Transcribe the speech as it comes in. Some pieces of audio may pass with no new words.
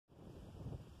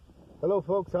Hello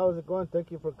folks, how's it going? Thank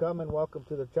you for coming. Welcome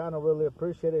to the channel. Really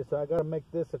appreciate it. So I gotta make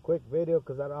this a quick video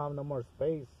because I don't have no more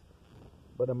space.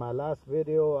 But in my last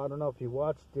video, I don't know if you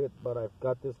watched it, but I've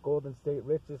got this Golden State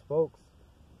Riches, folks.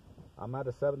 I'm at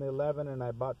a 7-Eleven and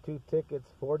I bought 2 tickets,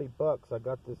 40 bucks. I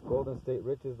got this Golden State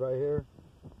Riches right here.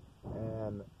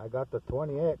 And I got the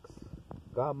 20X.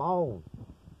 Come on.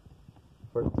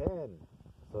 For 10.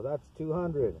 So that's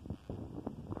 200.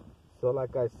 So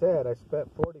like I said, I spent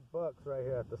 40 bucks right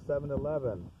here at the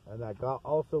 7-Eleven, and I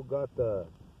also got the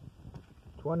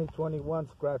 2021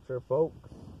 scratcher,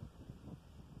 folks.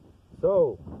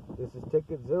 So this is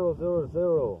ticket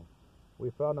 000. We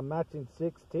found a matching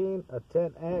 16, a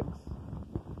 10X,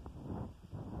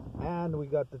 and we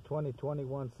got the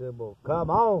 2021 symbol.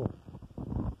 Come on.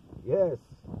 Yes.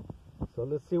 So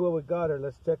let's see what we got here.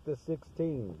 Let's check the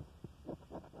 16.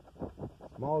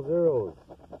 Small zeros.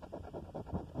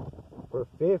 For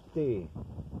 50.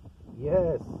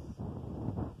 Yes.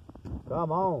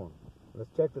 Come on. Let's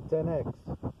check the 10X.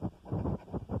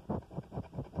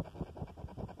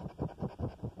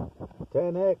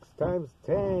 10X times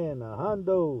 10. A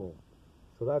hundo.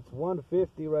 So that's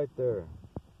 150 right there.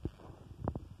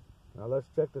 Now let's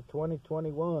check the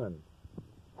 2021.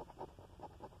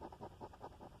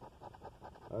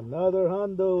 Another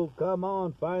hundo. Come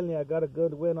on. Finally, I got a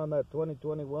good win on that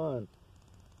 2021.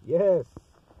 Yes.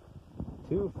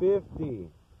 250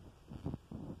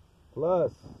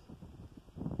 plus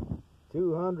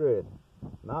 200.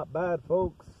 Not bad,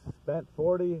 folks. Spent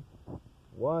 40,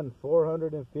 won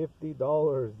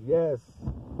 $450. Yes,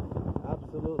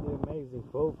 absolutely amazing,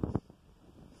 folks.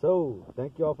 So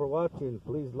thank you all for watching.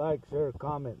 Please like, share,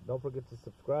 comment. Don't forget to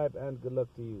subscribe, and good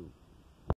luck to you.